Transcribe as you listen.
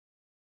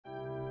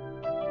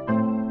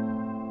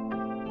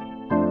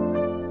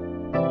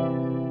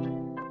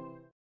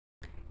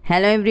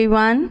Hello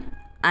everyone,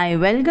 I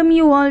welcome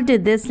you all to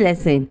this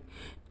lesson.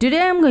 Today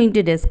I am going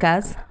to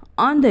discuss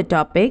on the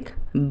topic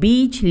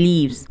Beech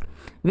Leaves,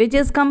 which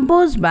is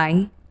composed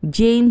by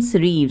James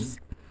Reeves.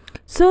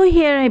 So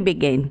here I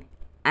begin,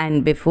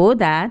 and before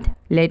that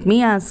let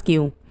me ask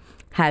you,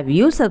 have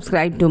you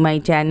subscribed to my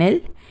channel?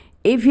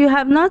 If you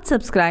have not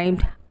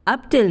subscribed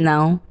up till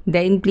now,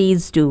 then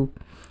please do,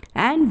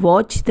 and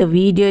watch the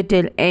video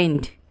till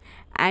end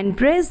and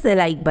press the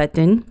like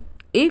button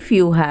if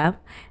you have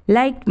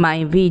liked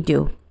my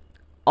video.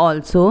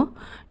 Also,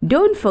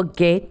 don't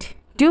forget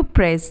to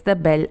press the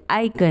bell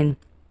icon.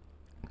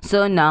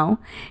 So now,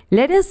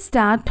 let us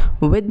start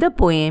with the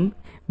poem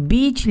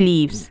Beech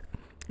Leaves,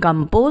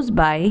 composed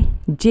by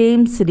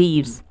James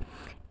Reeves.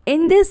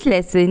 In this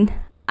lesson,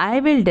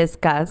 I will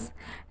discuss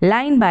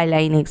line by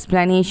line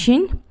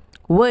explanation,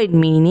 word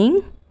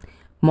meaning,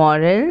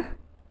 moral,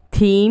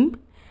 theme,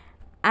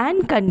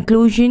 and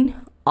conclusion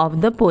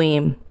of the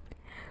poem.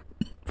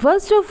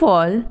 First of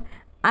all,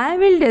 I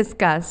will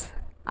discuss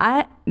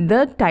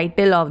the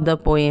title of the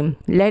poem.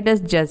 Let us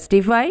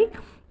justify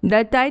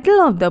the title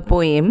of the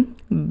poem,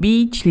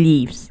 Beech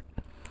Leaves.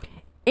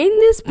 In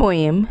this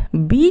poem,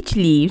 beech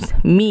leaves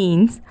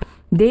means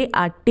they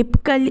are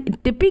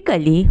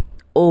typically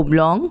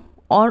oblong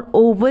or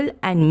oval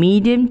and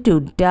medium to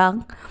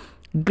dark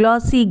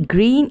glossy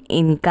green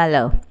in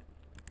color.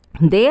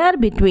 They are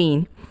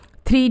between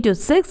 3 to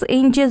 6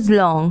 inches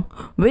long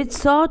with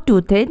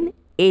saw-toothed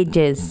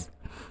edges.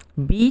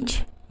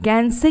 Beech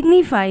can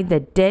signify the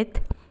death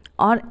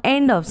or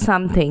end of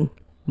something,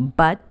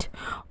 but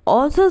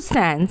also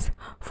stands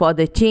for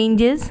the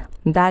changes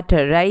that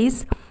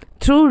arise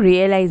through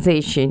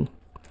realization.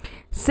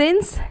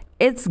 Since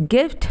its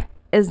gift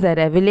is the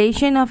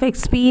revelation of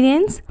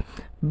experience,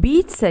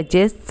 Beech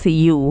suggests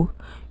you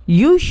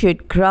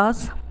should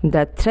cross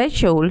the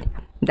threshold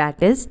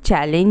that is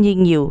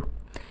challenging you.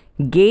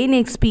 Gain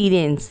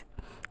experience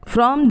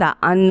from the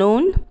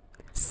unknown,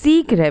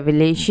 seek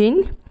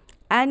revelation,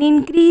 and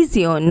increase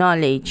your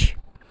knowledge.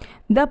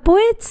 The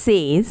poet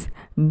says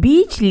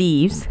beech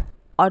leaves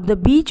or the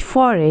beech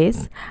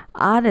forests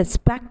are a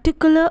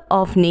spectacle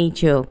of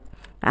nature,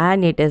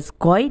 and it is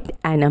quite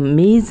an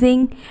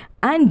amazing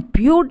and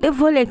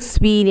beautiful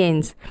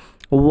experience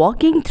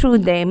walking through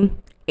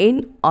them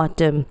in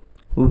autumn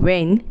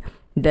when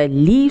the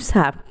leaves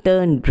have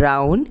turned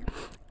brown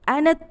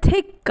and a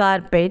thick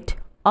carpet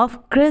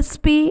of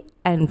crispy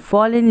and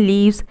fallen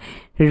leaves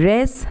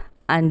rests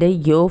under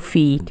your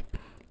feet.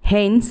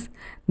 Hence,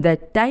 the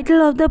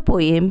title of the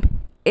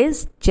poem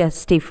is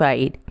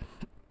justified.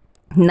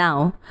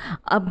 Now,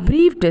 a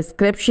brief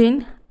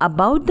description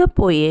about the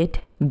poet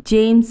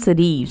James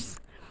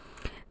Reeves.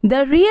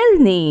 The real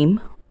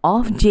name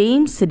of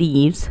James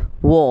Reeves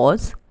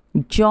was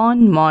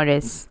John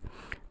Morris,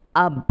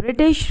 a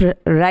British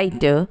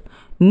writer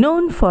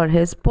known for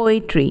his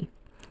poetry.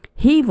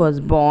 He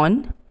was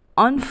born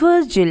on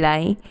 1st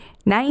July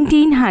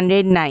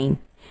 1909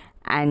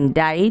 and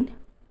died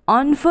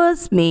on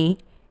 1st May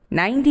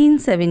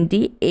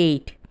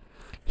 1978.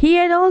 He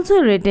had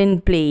also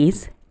written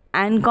plays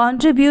and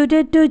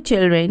contributed to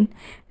children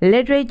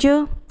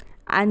literature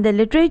and the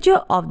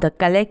literature of the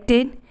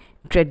collected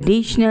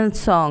traditional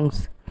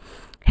songs.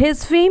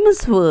 His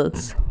famous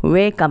works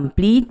were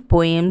complete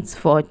poems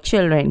for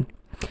children,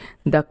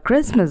 The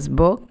Christmas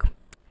Book,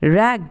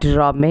 Ragged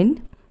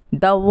Robin,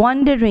 The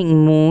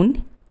Wandering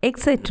Moon,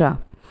 etc.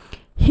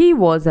 He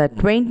was a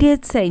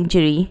 20th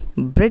century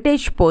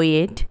British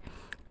poet,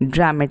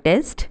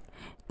 dramatist,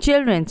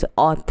 children's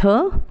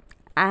author,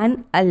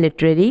 and a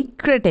literary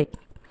critic.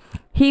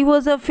 He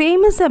was a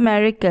famous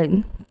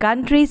American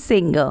country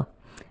singer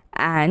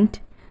and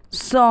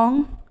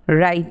song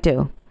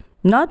writer.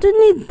 Not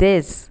only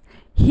this,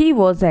 he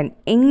was an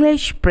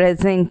English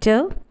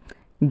presenter,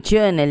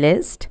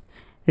 journalist,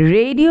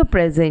 radio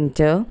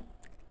presenter,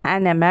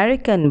 an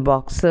American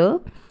boxer,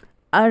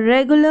 a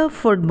regular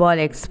football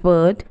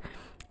expert,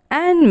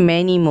 and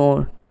many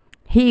more.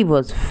 He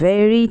was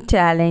very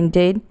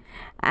talented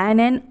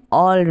and an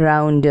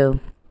all-rounder.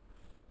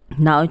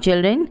 Now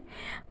children,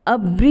 a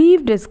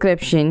brief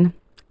description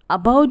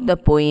about the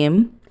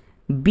poem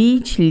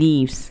Beech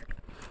Leaves.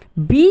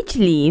 Beech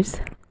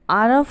leaves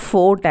are of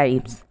 4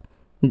 types.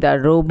 The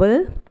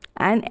robal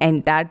and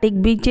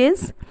Antarctic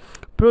beeches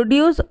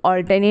produce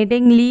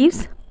alternating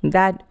leaves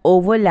that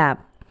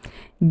overlap,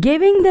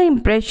 giving the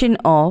impression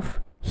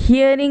of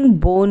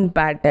herringbone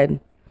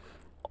pattern.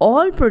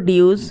 All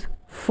produce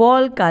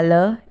fall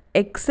color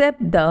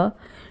except the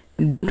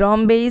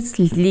Drombe's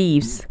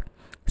leaves.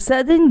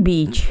 Southern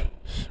beech,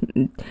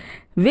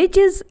 which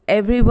is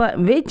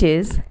evergreen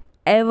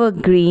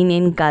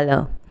in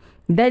color.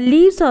 The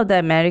leaves of the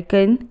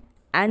American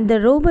and the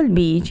robal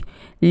beech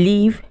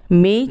leaf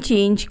may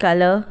change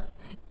color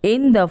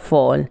in the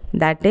fall,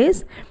 that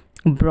is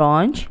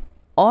bronze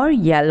or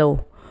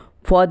yellow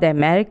for the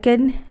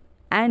American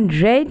and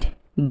red,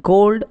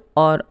 gold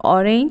or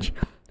orange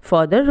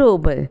for the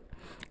robal,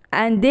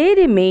 and they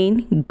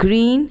remain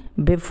green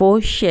before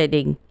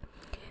shedding.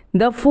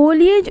 The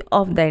foliage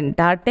of the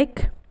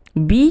Antarctic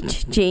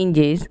beech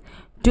changes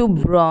to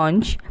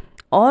bronze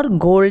or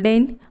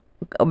golden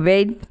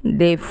when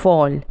they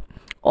fall.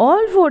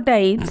 All four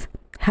types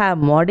have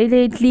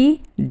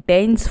moderately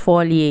dense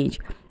foliage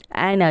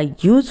and are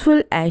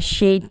useful as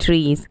shade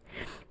trees.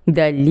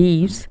 The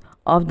leaves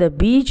of the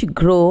beech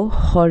grow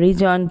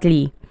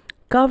horizontally,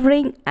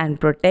 covering and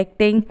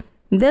protecting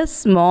the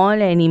small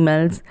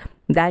animals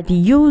that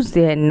use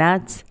their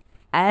nuts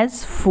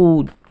as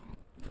food.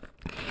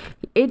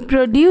 It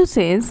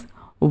produces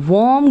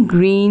warm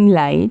green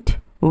light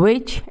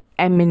which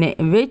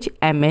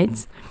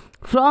emits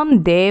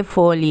from their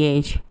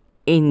foliage.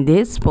 In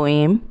this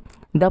poem,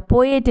 the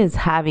poet is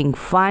having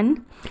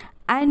fun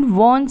and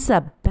wants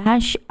a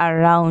bash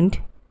around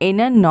in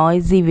a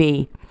noisy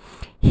way.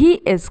 He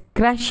is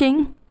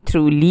crushing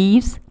through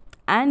leaves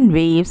and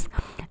waves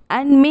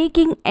and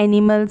making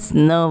animals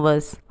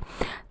nervous.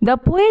 The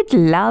poet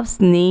loves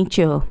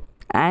nature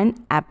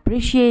and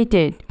appreciates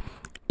it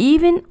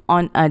even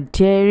on a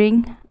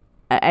daring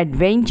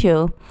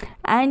adventure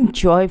and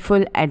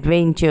joyful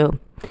adventure.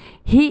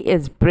 He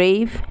is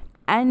brave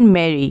and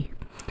merry.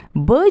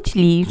 Birch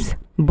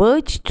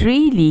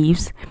tree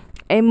leaves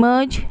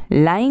emerge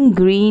lying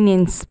green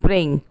in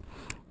spring,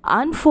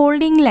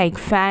 unfolding like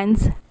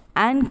fans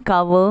and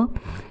cover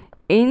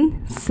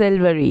in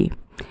silky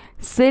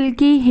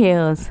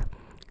hairs.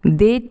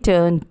 They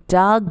turn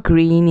dark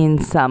green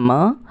in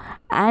summer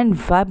and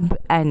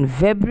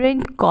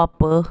vibrant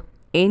copper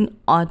in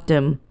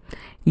autumn.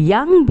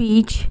 Young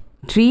beech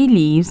tree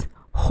leaves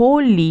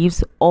hold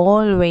leaves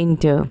all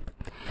winter.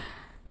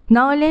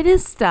 Now let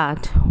us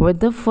start with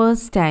the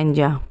first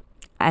stanza,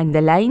 and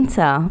the lines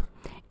are: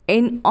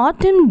 in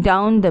autumn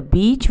down the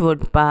beech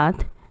wood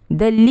path,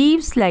 the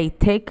leaves lie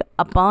thick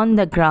upon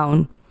the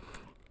ground.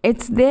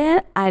 It's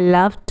there I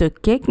love to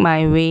kick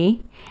my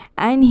way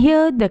and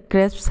hear the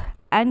crisp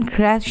and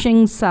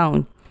crashing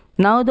sound.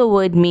 Now the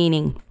word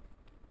meaning.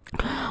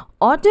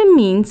 Autumn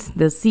means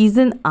the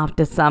season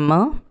after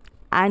summer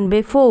and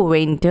before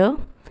winter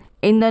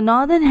in the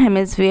northern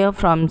hemisphere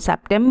from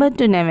September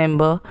to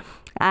November,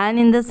 and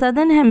in the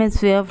southern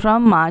hemisphere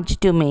from March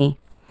to May.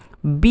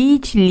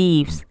 Beech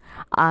leaves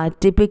are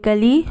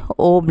typically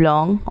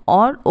oblong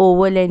or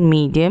oval and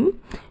medium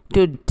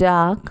to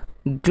dark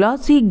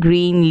glossy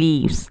green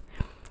leaves.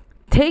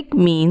 Thick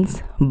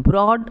means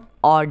broad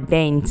or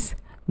dense.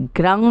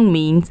 Ground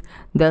means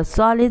the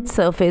solid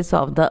surface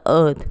of the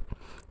earth.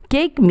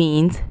 Kick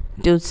means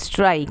to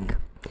strike.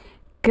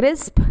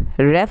 Crisp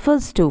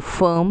refers to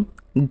firm,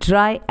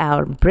 dry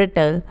or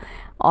brittle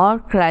or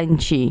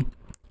crunchy.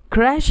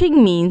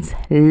 Crashing means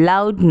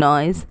loud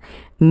noise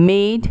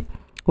made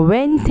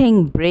when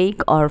things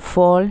break or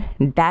fall,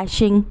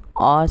 dashing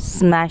or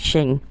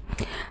smashing.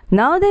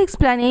 Now the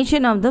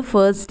explanation of the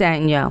first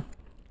stanza.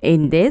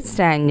 In this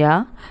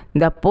stanza,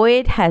 the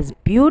poet has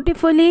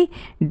beautifully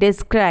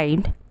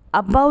described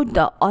about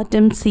the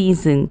autumn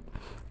season,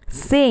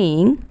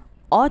 saying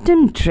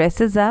autumn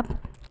dresses up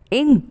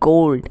in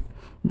gold,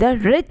 the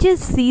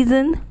richest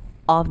season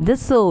of the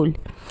soul.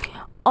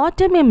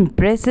 Autumn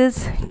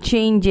embraces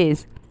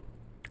changes,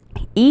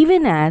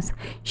 even as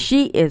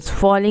she is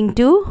falling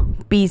to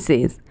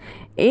pieces.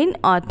 In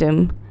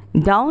autumn,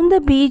 down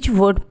the beech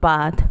wood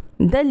path,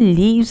 the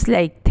leaves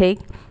lie thick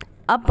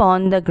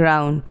upon the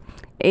ground.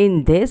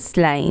 In this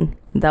line,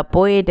 the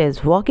poet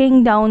is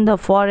walking down the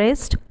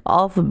forest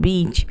of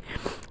beech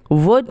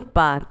wood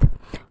path,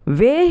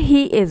 where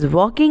he is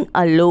walking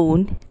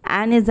alone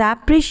and is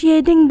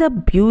appreciating the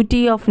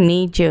beauty of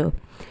nature.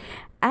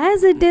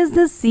 As it is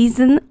the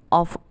season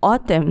of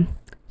autumn,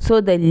 so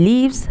the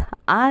leaves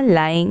are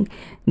lying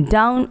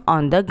down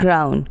on the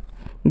ground.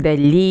 The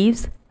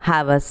leaves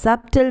have a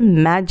subtle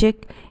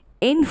magic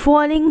in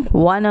falling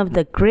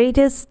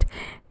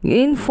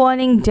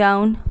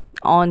down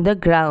on the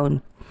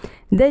ground.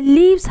 The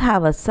leaves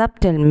have a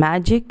subtle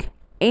magic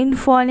in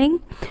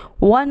falling.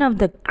 One of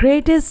the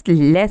greatest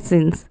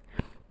lessons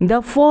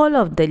the fall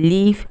of the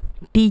leaf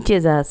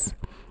teaches us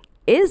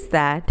is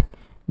that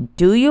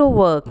do your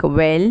work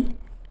well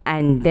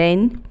and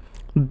then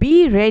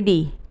be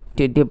ready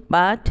to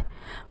depart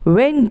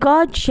when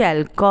God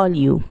shall call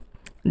you.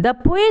 The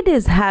poet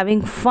is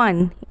having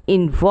fun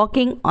in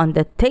walking on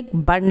the thick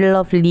bundle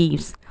of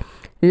leaves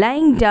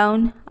lying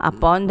down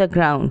upon the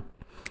ground.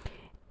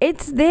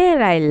 It's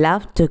there I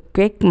love to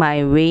kick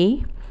my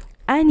way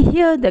and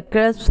hear the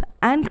crisp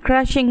and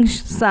crushing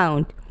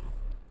sound.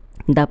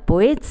 The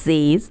poet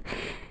says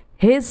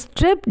his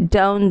trip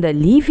down the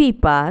leafy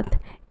path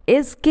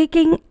is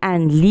kicking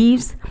and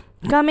leaves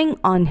coming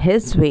on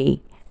his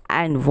way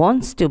and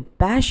wants to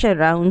bash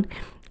around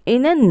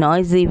in a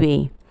noisy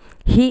way.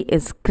 He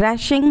is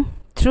crashing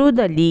through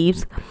the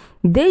leaves.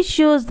 This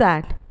shows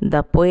that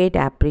the poet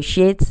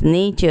appreciates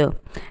nature,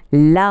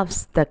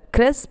 loves the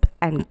crisp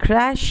and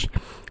crash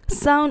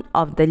sound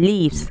of the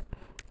leaves.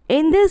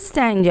 In this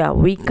stanza,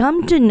 we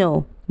come to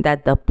know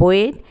that the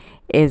poet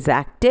is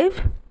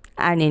active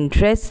and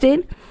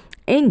interested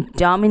in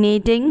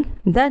dominating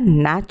the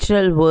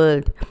natural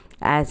world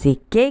as he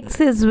kicks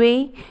his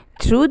way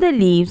through the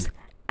leaves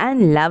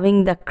and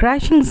loving the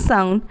crashing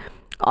sound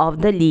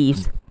of the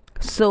leaves.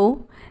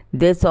 So,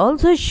 This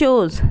also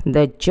shows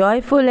the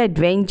joyful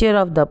adventure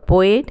of the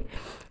poet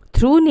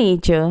through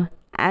nature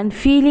and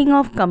feeling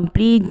of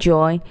complete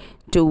joy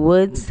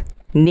towards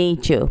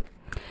nature.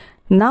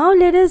 Now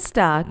let us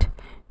start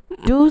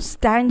to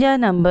stanza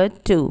number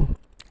 2,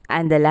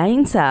 and the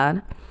lines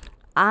are: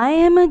 I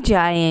am a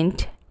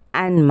giant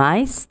and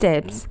my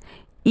steps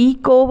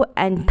echo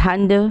and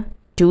thunder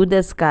to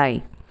the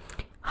sky.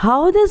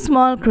 How the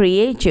small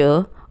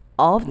creature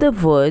of the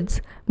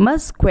woods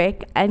must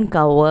quake and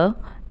cower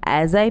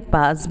as I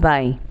pass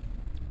by.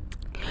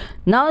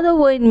 Now the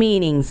word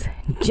meanings.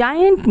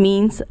 Giant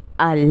means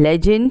a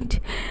legend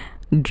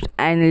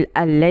and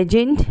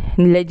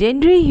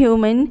legendary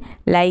human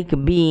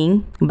like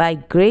being by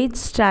great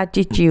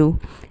stature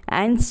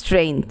and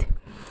strength,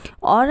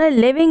 or a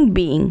living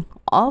being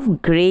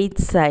of great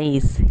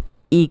size.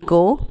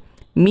 Echo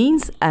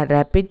means a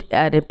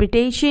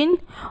repetition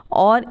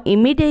or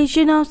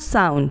imitation of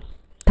sound.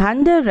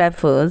 Thunder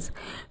refers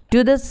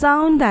to the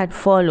sound that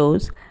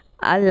follows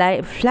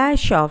a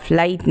flash of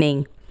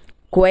lightning.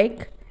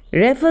 Quake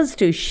refers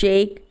to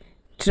shake,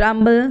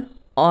 tremble,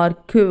 or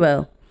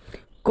quiver.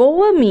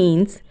 Cover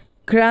means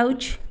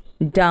crouch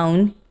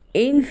down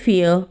in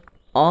fear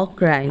or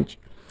crunch.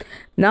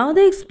 Now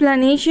the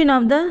explanation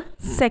of the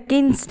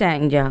second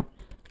stanza.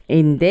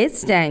 In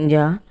this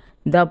stanza,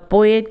 the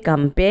poet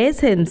compares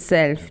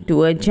himself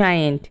to a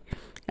giant,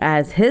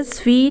 as his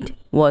feet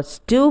was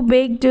too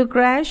big to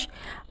crash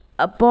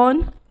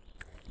upon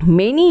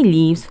many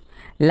leaves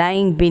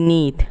lying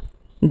beneath.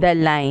 The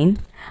line,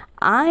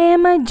 I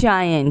am a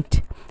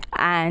giant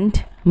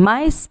and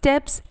my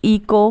steps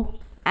echo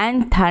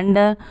and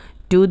thunder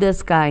to the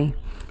sky.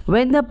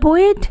 When the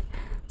poet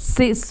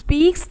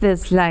speaks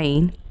this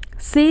line,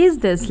 says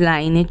this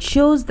line, it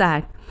shows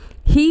that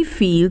he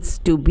feels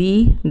to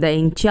be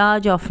in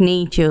charge of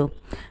nature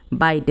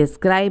by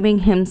describing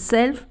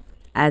himself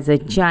as a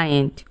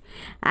giant.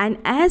 And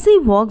as he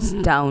walks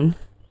down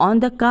on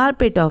the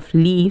carpet of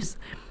leaves,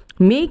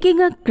 making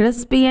a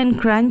crispy and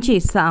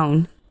crunchy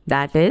sound,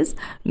 that is,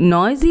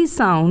 noisy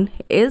sound,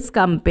 is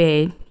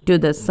compared to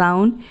the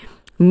sound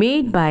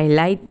made by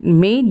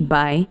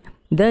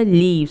the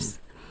leaves.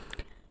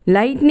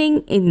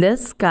 Lightning in the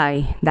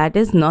sky, that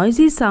is,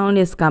 noisy sound,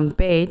 is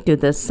compared to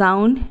the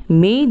sound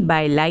made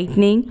by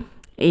lightning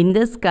in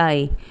the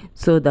sky.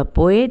 So the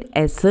poet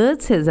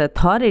asserts his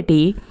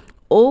authority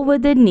over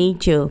the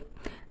nature.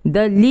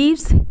 The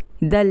leaves,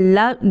 the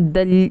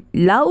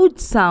loud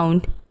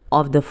sound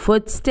of the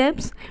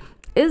footsteps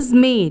is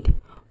made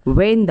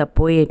when the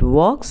poet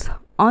walks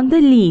on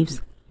the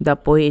leaves. The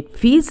poet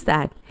feels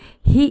that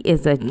he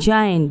is a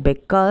giant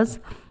because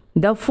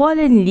the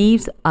fallen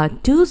leaves are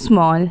too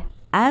small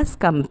as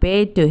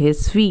compared to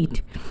his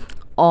feet.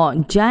 Or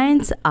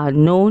giants are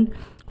known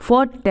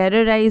for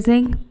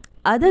terrorizing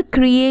other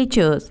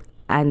creatures,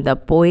 and the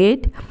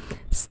poet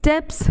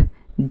steps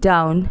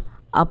down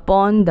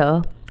upon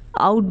the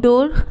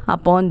outdoor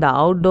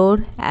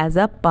as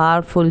a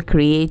powerful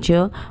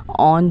creature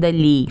on the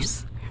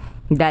leaves.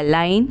 The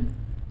line,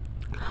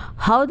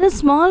 how the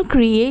small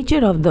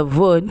creature of the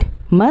wood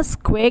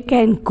must quake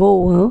and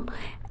cower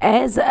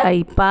as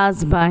I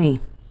pass by.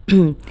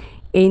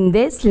 In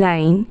this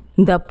line,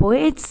 the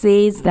poet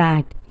says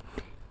that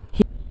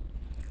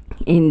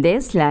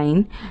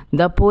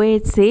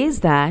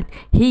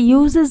he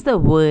uses the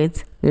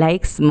words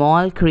like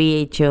small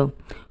creature,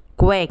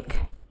 quake,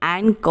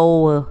 and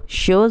cover,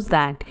 shows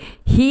that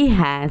he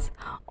has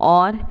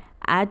or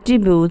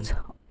attributes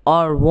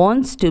or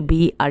wants to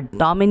be a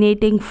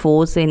dominating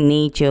force in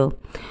nature.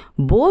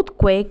 Both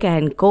quake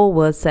and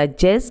cover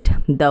suggest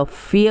the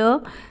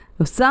fear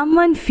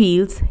someone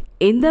feels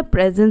in the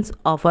presence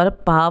of a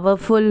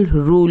powerful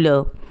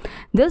ruler.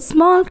 The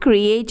small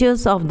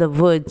creatures of the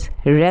woods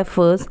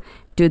refers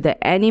to the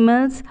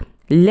animals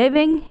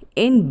living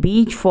in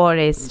beech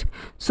forest.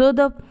 So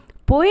the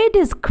poet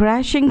is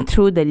crashing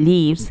through the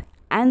leaves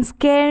and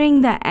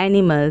scaring the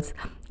animals,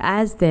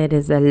 as there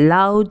is a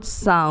loud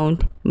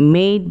sound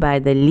made by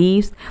the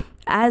leaves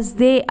as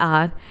they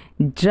are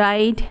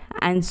dried,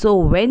 and so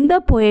when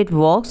the poet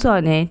walks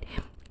on it,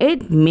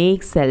 it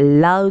makes a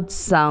loud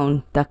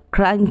sound, the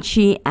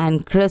crunchy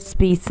and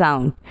crispy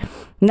sound.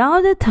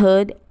 Now the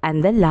third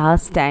and the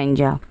last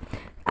stanza,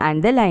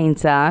 and the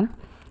lines are: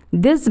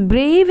 this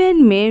brave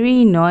and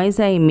merry noise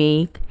I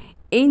make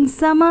in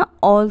summer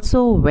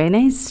also when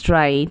I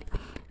stride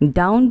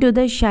down to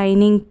the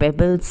shining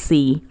pebbled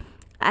sea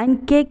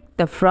and kick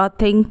the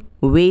frothing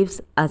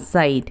waves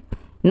aside.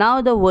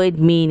 Now the word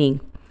meaning.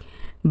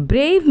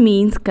 Brave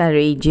means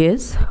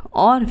courageous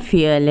or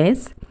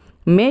fearless.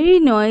 Merry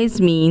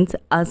noise means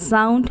a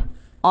sound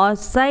or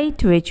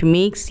sight which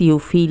makes you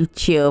feel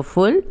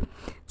cheerful.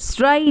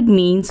 Stride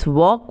means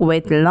walk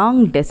with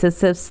long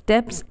decisive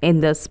steps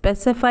in the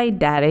specified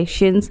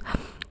directions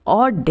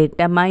or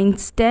determined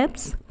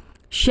steps.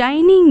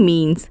 Shining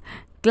means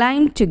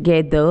climb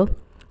together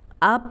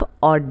up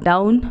or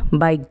down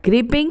by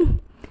gripping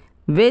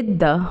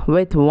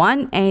with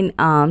one end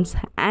arms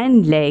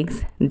and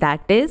legs,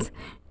 that is,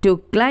 to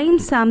climb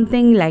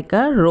something like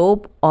a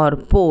rope or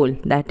pole,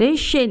 that is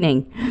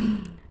shinning.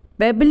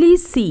 Pebbly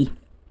sea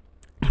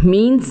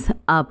means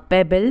a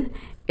pebble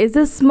is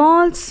a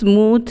small,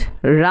 smooth,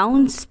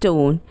 round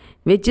stone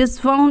which is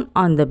found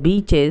on the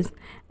beaches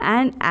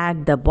and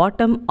at the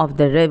bottom of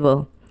the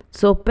river.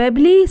 So,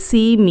 pebbly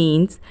sea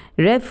means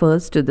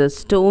refers to the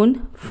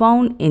stone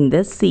found in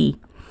the sea.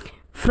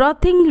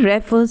 Frothing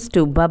refers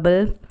to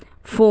bubble,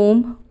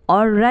 foam,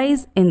 or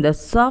rise in the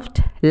soft,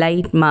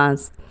 light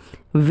mass.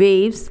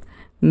 Waves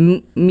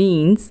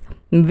means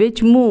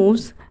which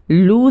moves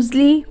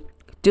loosely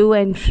to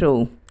and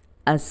fro.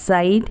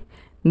 Aside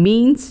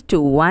means to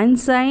one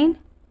side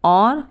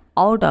or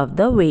out of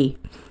the way.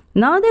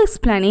 Now the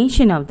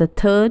explanation of the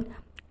third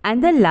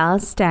and the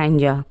last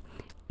stanza.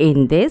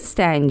 In this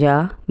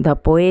stanza, the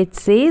poet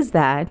says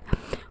that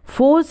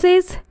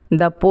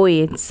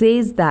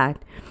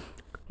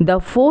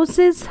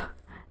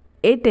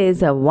it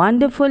is a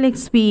wonderful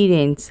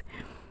experience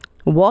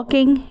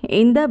walking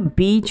in the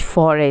beech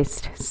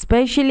forest,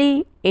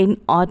 especially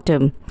in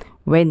autumn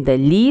when the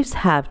leaves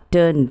have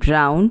turned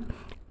brown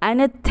and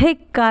a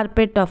thick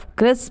carpet of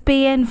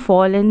crispy and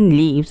fallen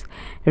leaves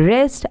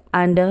rests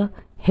under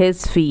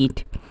his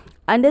feet.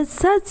 Under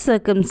such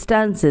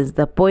circumstances,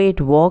 the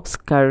poet walks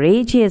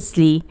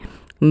courageously,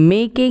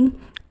 making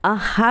a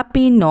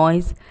happy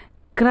noise,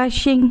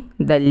 crushing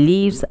the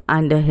leaves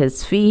under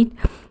his feet,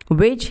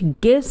 which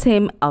gives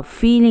him a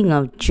feeling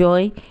of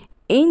joy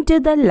into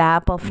the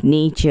lap of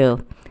nature,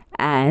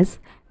 as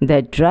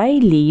the dry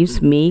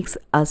leaves makes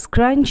a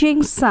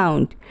scrunching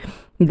sound.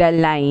 The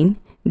line,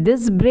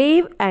 "This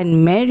brave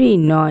and merry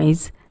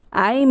noise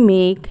I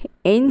make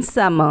in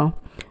summer,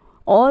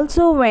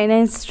 also when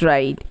I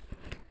stride."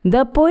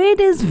 The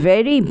poet is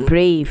very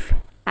brave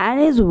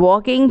and is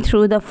walking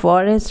through the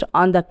forest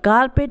on the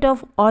carpet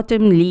of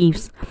autumn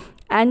leaves,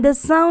 and the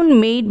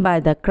sound made by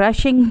the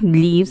crushing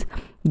leaves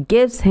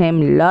gives him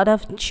lot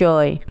of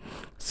joy.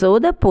 So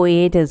the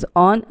poet is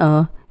on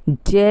a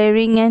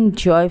daring and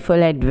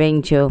joyful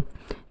adventure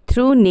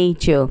through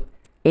nature.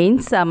 In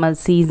summer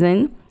season,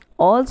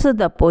 also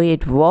the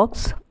poet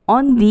walks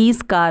on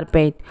these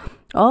carpet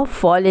of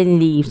fallen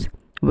leaves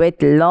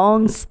with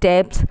long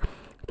steps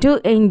to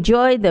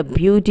enjoy the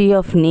beauty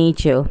of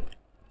nature.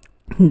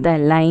 The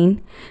line,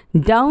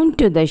 "Down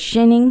to the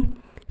shining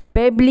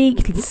pebbly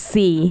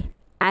sea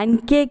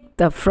and kick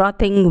the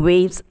frothing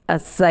waves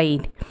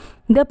aside."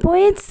 The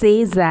poet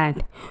says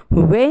that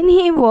when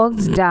he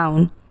walks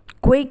down,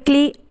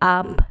 quickly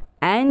up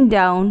and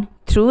down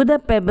through the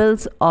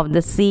pebbles of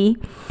the sea,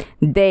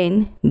 then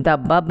the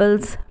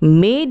bubbles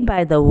made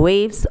by the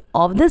waves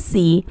of the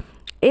sea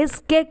is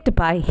kicked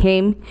by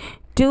him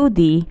to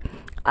the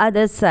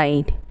other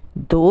side.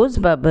 Those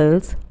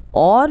bubbles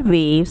or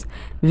waves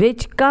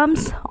which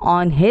comes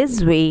on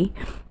his way,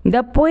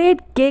 the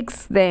poet kicks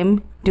them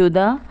to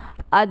the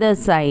other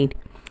side.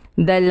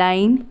 The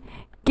line,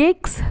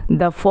 "kicks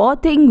the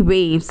frothing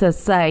waves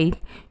aside,"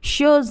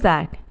 shows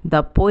that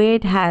the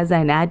poet has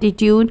an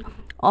attitude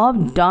of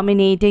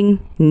dominating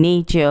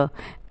nature,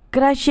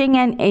 crushing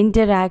and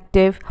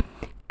interactive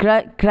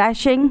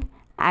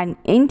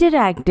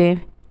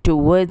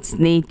towards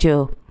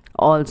nature.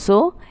 Also,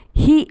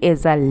 he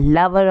is a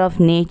lover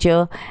of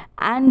nature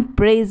and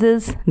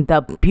praises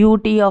the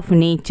beauty of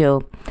nature.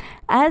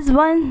 As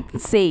one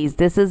says,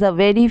 this is a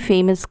very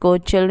famous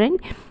quote, children,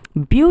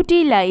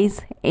 "Beauty lies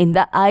in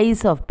the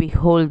eyes of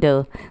beholder."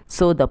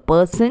 So the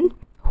person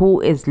who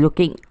is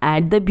looking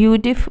at the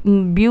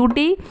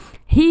beauty,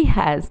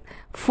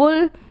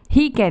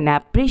 he can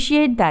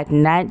appreciate that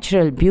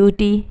natural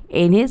beauty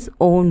in his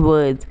own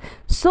words.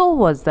 So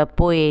was the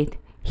poet.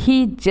 He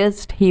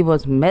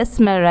was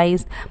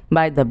mesmerized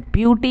by the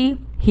beauty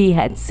he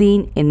had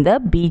seen in the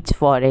beech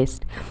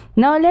forest.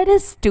 Now let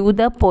us do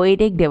the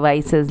poetic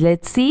devices.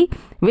 Let's see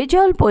which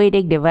all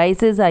poetic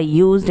devices are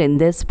used in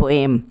this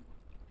poem.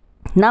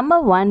 Number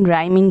 1,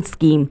 rhyming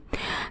scheme.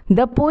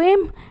 The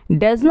poem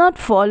does not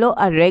follow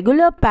a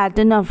regular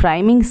pattern of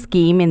rhyming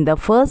scheme in the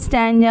first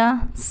stanza,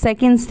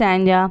 second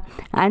stanza,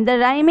 and the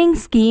rhyming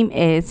scheme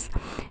is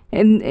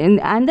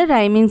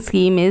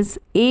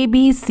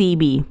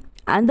ABCB.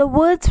 And the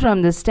words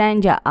from the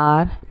stanza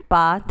are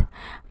path,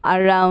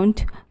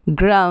 around,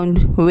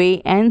 ground,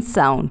 way, and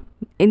sound.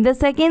 In the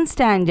second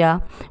stanza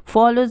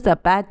follows the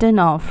pattern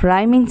of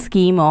rhyming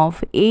scheme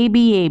of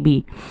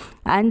ABAB,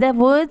 and the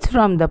words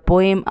from the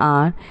poem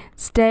are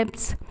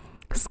steps,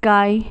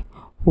 sky,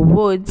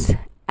 woods,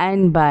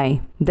 and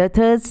by. The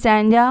third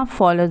stanza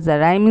follows the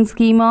rhyming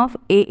scheme of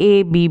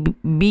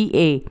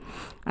AABA,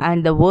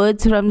 and the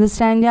words from the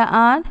stanza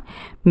are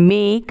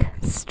make,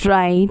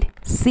 stride,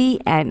 see,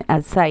 and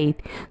aside.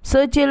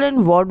 So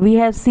children, what we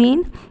have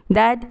seen,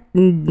 that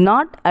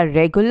not a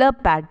regular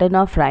pattern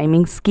of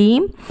rhyming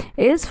scheme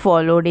is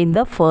followed in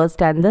the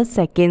first and the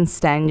second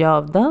stanza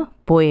of the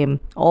poem.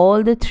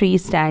 All the three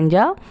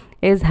stanza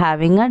is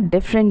having a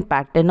different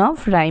pattern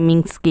of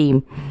rhyming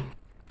scheme.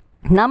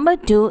 Number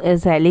 2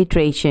 is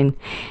alliteration.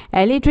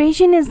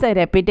 Alliteration is the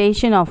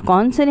repetition of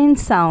consonant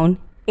sound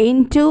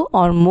into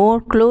or more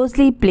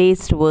closely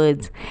placed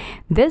words.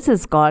 This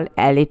is called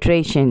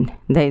alliteration.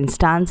 The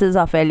instances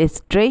of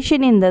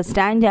alliteration in the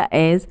stanza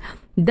is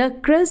The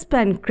crisp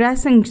and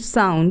crashing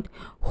sound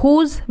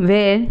whose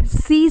where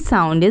C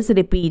sound is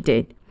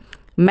repeated.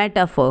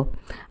 Metaphor.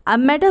 A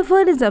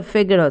metaphor is a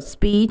figure of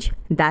speech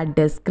that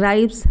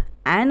describes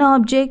an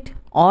object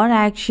or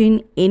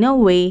action in a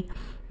way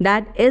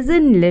that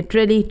isn't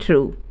literally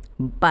true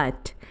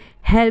but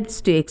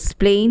helps to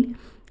explain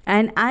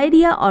an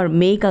idea or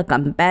make a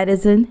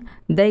comparison.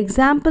 The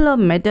example of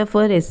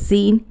metaphor is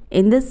seen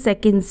in the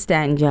second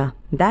stanza,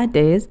 that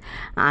is,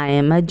 I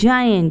am a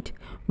giant,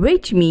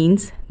 which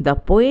means the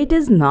poet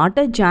is not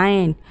a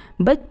giant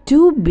but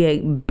too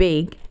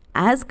big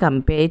as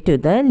compared to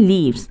the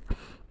leaves.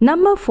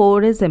 Number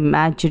 4 is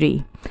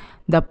imagery.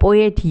 The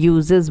poet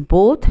uses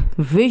both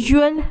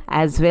visual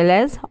as well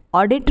as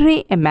auditory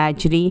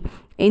imagery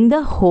in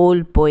the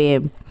whole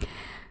poem.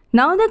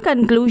 Now the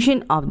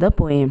conclusion of the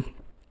poem.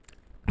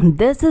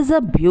 This is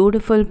a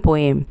beautiful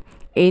poem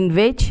in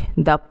which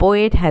the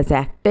poet has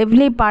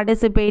actively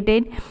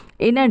participated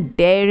in a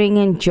daring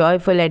and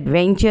joyful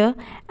adventure,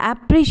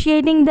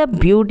 appreciating the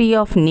beauty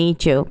of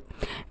nature.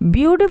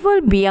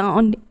 Beautiful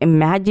beyond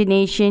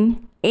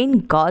imagination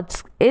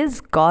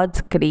is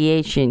God's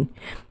creation.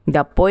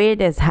 The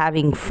poet is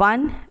having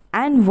fun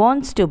and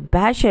wants to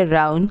bash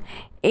around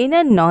in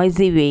a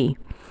noisy way.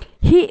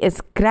 He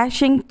is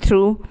crashing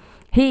through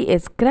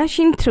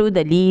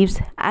the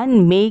leaves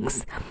and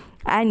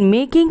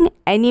making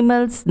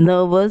animals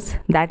nervous,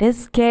 that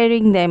is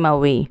scaring them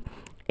away.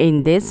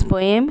 In this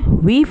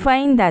poem, we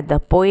find that the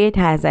poet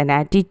has an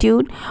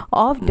attitude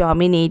of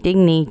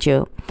dominating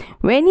nature.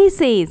 When he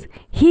says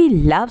he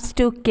loves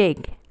to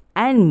kick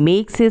and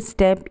makes his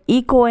step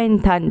echo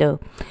and thunder,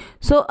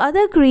 so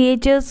other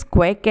creatures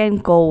quake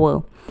and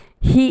cower,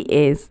 he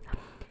is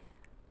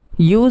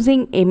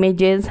using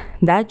images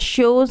that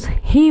shows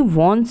he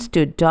wants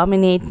to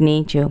dominate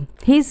nature.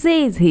 He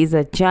says he's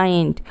a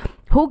giant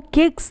who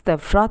kicks the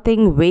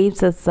frothing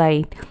waves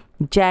aside.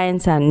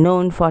 Giants are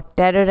known for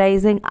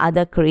terrorizing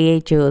other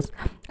creatures,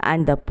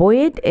 and the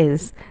poet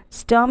is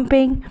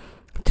stomping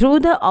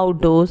through the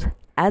outdoors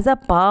as a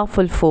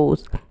powerful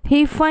force.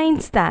 He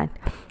finds that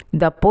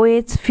the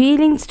poet's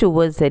feelings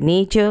towards the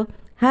nature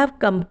have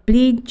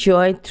complete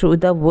joy through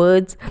the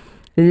words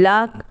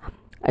love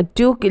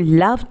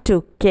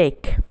to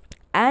kick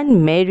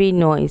and merry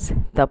noise.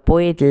 The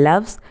poet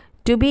loves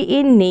to be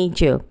in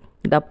nature.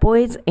 The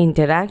poet's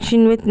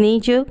interaction with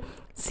nature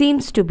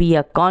seems to be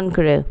a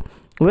conqueror.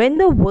 When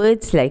the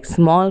words like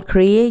small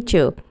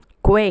creature,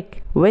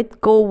 quake with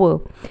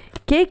cover,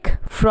 kick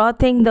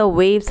frothing the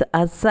waves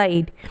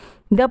aside,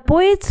 the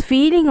poet's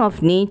feeling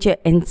of nature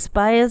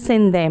inspires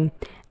in them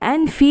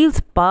and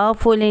feels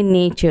powerful in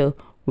nature.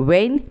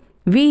 When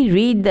we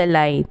read the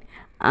line,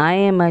 I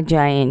am a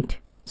giant,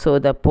 so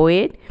the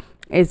poet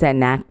is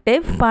an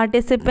active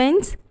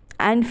participant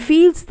and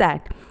feels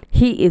that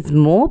he is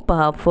more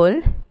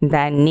powerful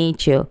than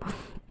nature.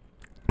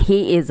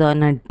 He is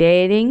on a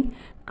daring,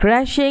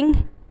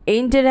 crushing,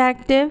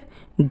 interactive,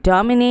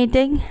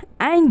 dominating,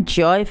 and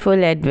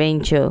joyful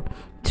adventure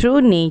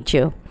through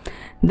nature.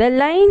 The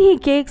line he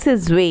kicks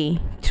his way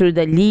through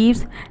the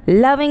leaves,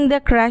 loving the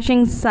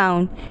crashing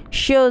sound,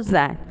 shows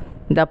that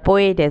the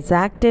poet is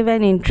active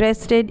and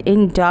interested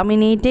in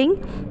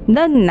dominating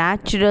the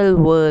natural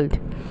world.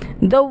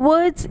 The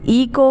words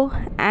echo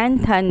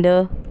and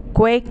thunder,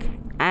 quake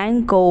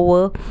and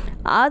cover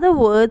are the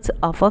words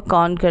of a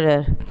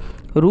conqueror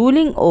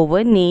ruling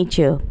over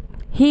nature.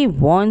 He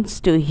wants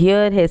to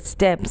hear his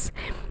steps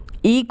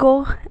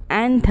echo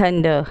and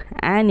thunder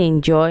and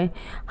enjoy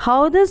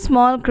how the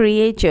small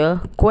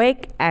creature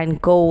quake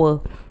and cover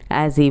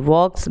as he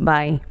walks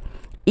by.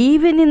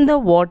 Even in the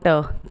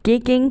water,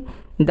 kicking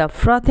the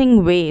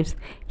frothing waves,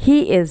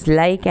 he is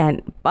like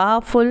an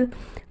powerful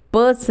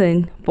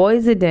person,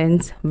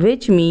 Poseidon,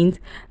 which means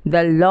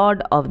the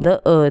Lord of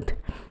the earth.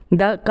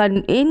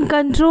 In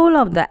control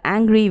of the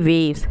angry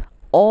waves,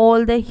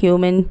 all the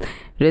humans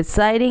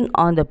residing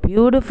on the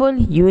beautiful,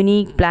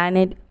 unique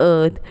planet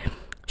Earth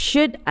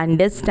should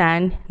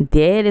understand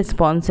their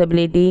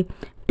responsibility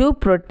to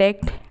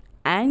protect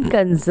and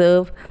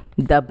conserve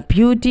the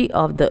beauty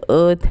of the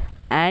earth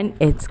and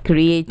its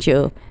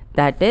creature,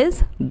 that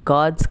is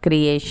God's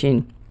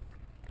creation.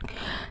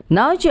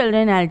 Now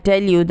children, I'll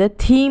tell you the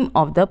theme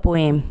of the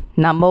poem.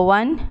 Number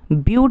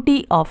 1,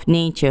 beauty of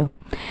nature.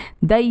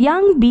 The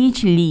young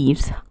beech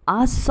leaves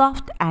are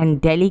soft and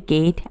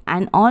delicate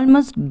and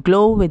almost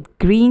glow with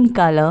green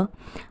color,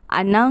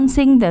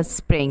 announcing the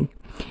spring.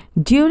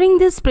 During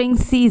the spring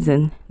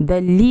season, the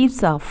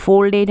leaves are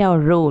folded or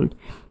rolled.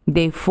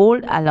 They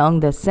fold along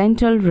the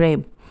central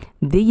rib.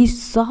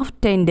 These soft,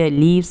 tender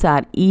leaves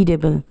are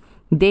edible.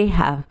 They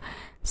have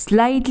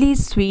slightly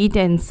sweet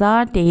and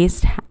sour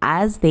taste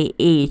as they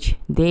age.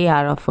 They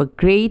are a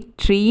great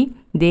tree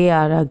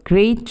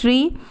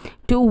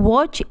to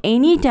watch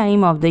any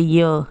time of the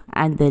year,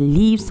 and the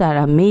leaves are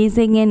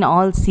amazing in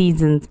all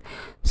seasons.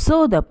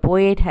 So the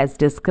poet has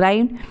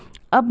described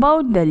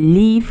about the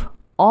leaf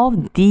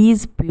of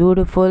these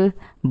beautiful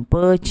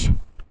birch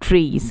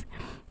trees.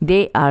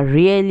 They are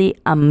really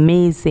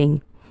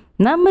amazing.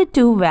 Number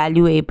 2,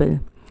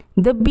 valuable.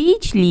 The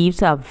beech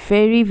leaves are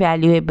very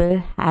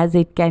valuable as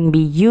it can be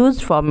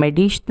used for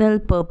medicinal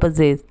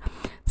purposes,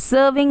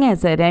 serving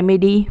as a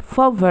remedy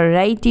for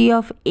variety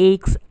of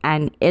aches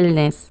and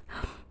illness.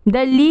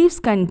 The leaves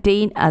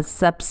contain a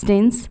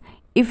substance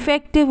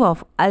effective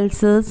of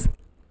ulcers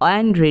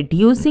and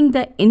reducing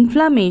the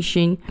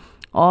inflammation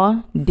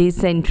or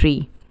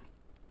dysentery.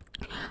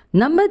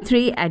 Number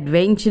 3,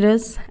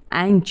 adventurous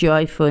and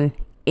joyful.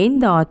 In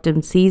the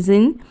autumn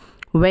season,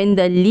 when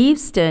the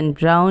leaves turn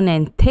brown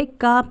and thick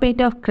carpet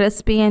of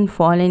crispy and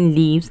fallen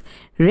leaves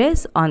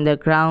rests on the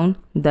ground,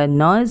 the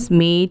noise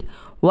made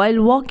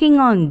while walking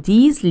on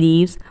these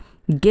leaves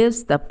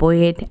gives the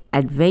poet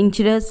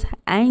adventurous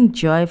and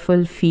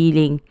joyful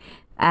feeling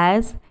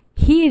as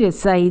he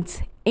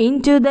recites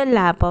into the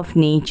lap of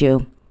nature.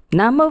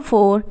 Number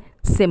 4,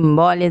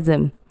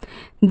 symbolism.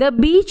 The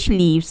beech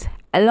leaves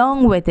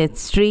along with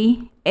its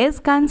tree is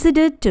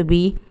considered to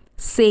be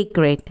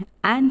sacred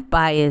and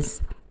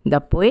pious. The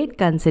poet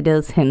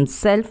considers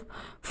himself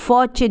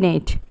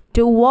fortunate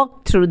to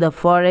walk through the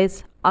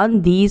forest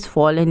on these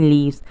fallen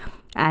leaves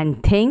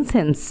and thinks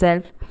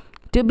himself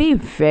to be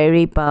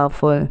very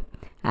powerful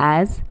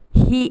as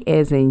he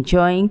is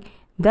enjoying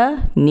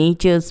the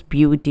nature's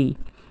beauty.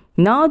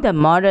 Now the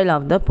moral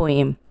of the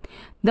poem.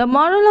 The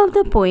moral of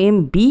the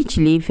poem Beech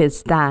Leaf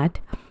is that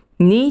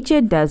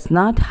nature does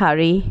not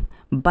hurry,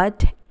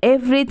 but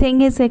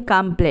everything is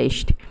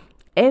accomplished.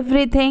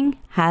 Everything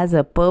has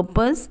a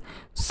purpose,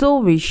 so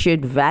we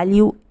should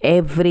value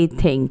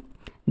everything.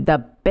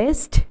 The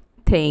best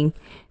thing,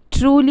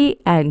 truly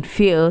and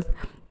fierce,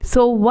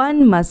 so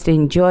one must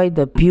enjoy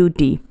the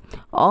beauty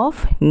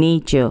of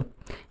nature.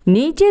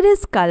 Nature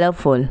is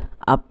colorful,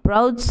 a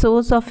proud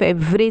source of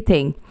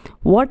everything.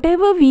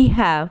 Whatever we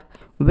have,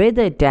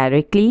 whether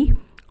directly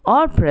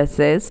or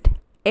processed,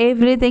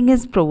 everything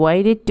is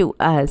provided to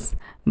us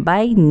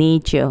by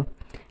nature.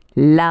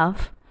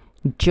 Love,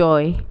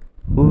 joy,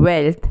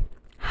 wealth,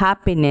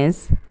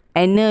 happiness,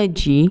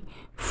 energy,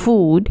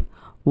 food,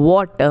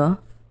 water,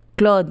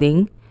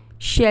 clothing,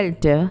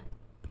 shelter,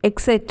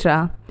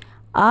 etc.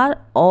 are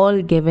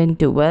all given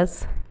to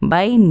us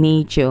by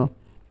nature.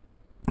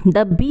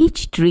 The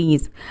beech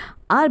trees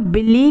are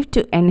believed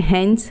to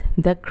enhance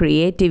the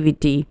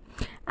creativity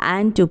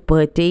and to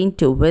pertain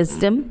to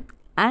wisdom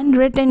and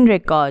written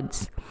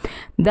records.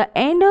 The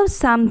end of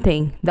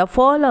something, the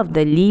fall of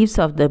the leaves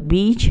of the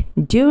beech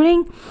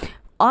during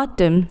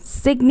autumn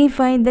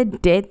signify the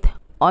death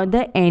or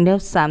the end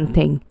of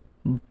something,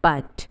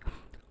 but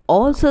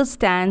also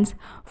stands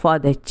for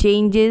the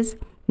changes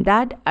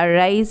that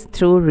arise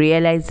through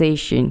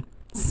realization,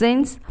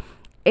 since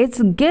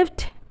its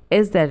gift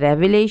is the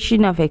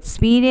revelation of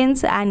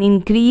experience and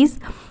increase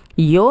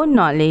your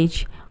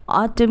knowledge.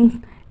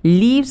 Autumn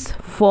leaves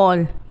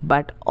fall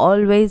but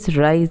always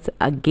rise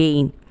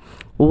again.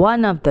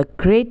 One of the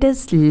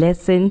greatest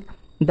lessons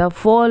the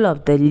fall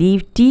of the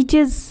leaf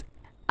teaches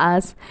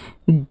us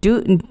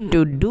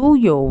to do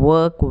your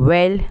work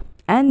well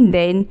and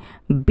then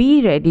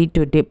be ready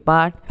to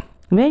depart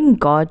when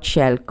God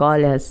shall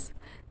call us.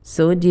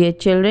 So, dear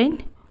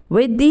children,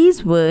 with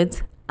these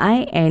words,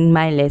 I end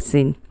my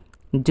lesson.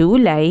 Do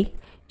like,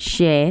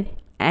 share,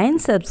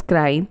 and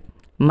subscribe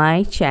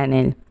my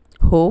channel.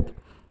 Hope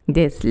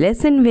this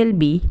lesson will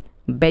be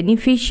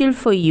beneficial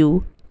for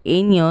you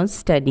in your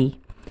study.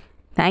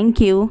 Thank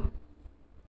you.